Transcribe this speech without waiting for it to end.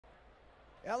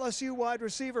LSU wide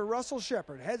receiver Russell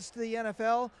Shepard heads to the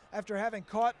NFL after having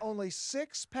caught only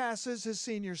 6 passes his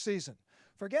senior season.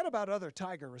 Forget about other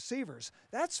Tiger receivers.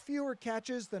 That's fewer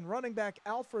catches than running back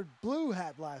Alfred Blue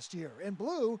had last year. And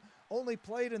Blue only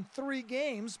played in 3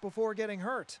 games before getting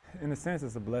hurt. In a sense,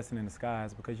 it's a blessing in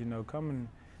disguise because,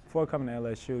 before coming to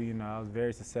LSU, I was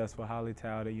very successful, highly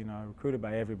touted, recruited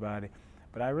by everybody.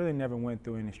 But I really never went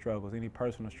through any struggles, any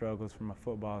personal struggles from a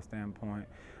football standpoint.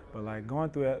 But like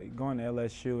going to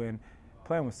LSU and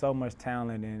playing with so much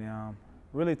talent and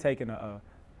really taking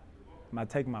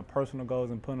my personal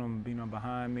goals and putting them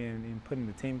behind me and putting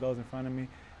the team goals in front of me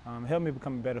helped me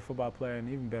become a better football player and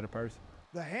even better person.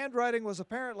 The handwriting was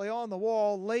apparently on the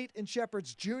wall late in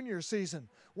Shepard's junior season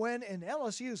when in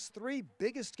LSU's 3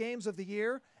 biggest games of the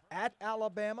year, at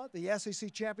Alabama, the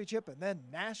SEC championship, and then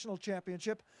national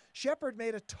championship, Shepard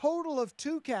made a total of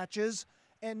 2 catches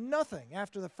and nothing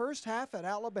after the first half at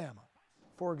Alabama.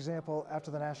 For example, after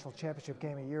the national championship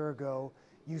game a year ago,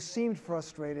 you seemed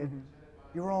frustrated.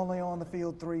 You were only on the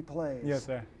field 3 plays. Yes,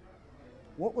 sir.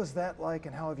 What was that like,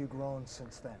 and how have you grown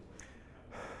since then?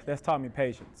 That's taught me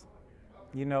patience.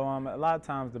 A lot of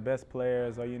times the best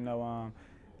players or,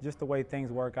 just the way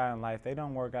things work out in life, they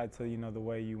don't work out to, the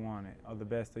way you want it, or the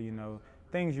best of,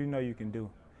 things you can do.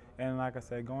 And like I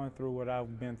said, going through what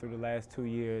I've been through the last 2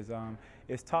 years,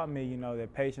 it's taught me,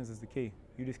 that patience is the key.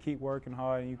 You just keep working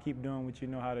hard and you keep doing what you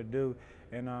know how to do,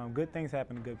 and good things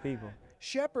happen to good people.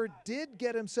 Shepard did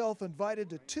get himself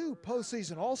invited to 2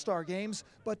 postseason All-Star games,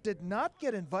 but did not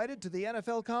get invited to the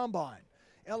NFL Combine.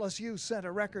 LSU sent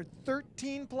a record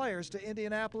 13 players to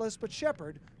Indianapolis, but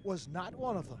Shepard was not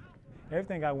one of them.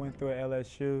 Everything I went through at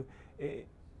LSU,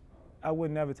 I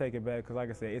would never take it back because, like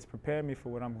I said, it's prepared me for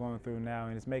what I'm going through now,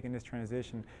 and it's making this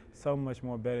transition so much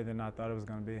more better than I thought it was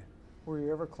going to be. Were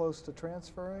you ever close to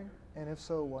transferring? And if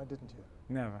so, why didn't you?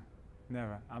 Never,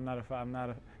 never. I'm not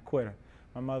a quitter.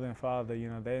 My mother and father,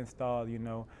 they installed,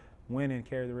 winning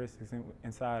characteristics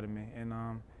inside of me, and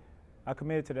I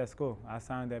committed to that school. I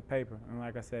signed that paper, and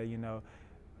like I said,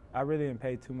 I really didn't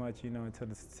pay too much, into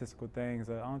the statistical things.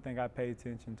 The only thing I paid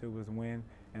attention to was win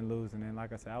and losing. And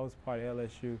like I said, I was part of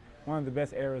LSU, one of the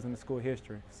best eras in the school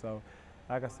history. So,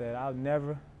 like I said, I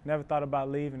never thought about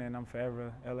leaving, and I'm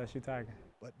forever LSU Tiger.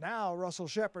 But now Russell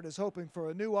Shepard is hoping for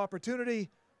a new opportunity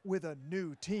with a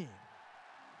new team.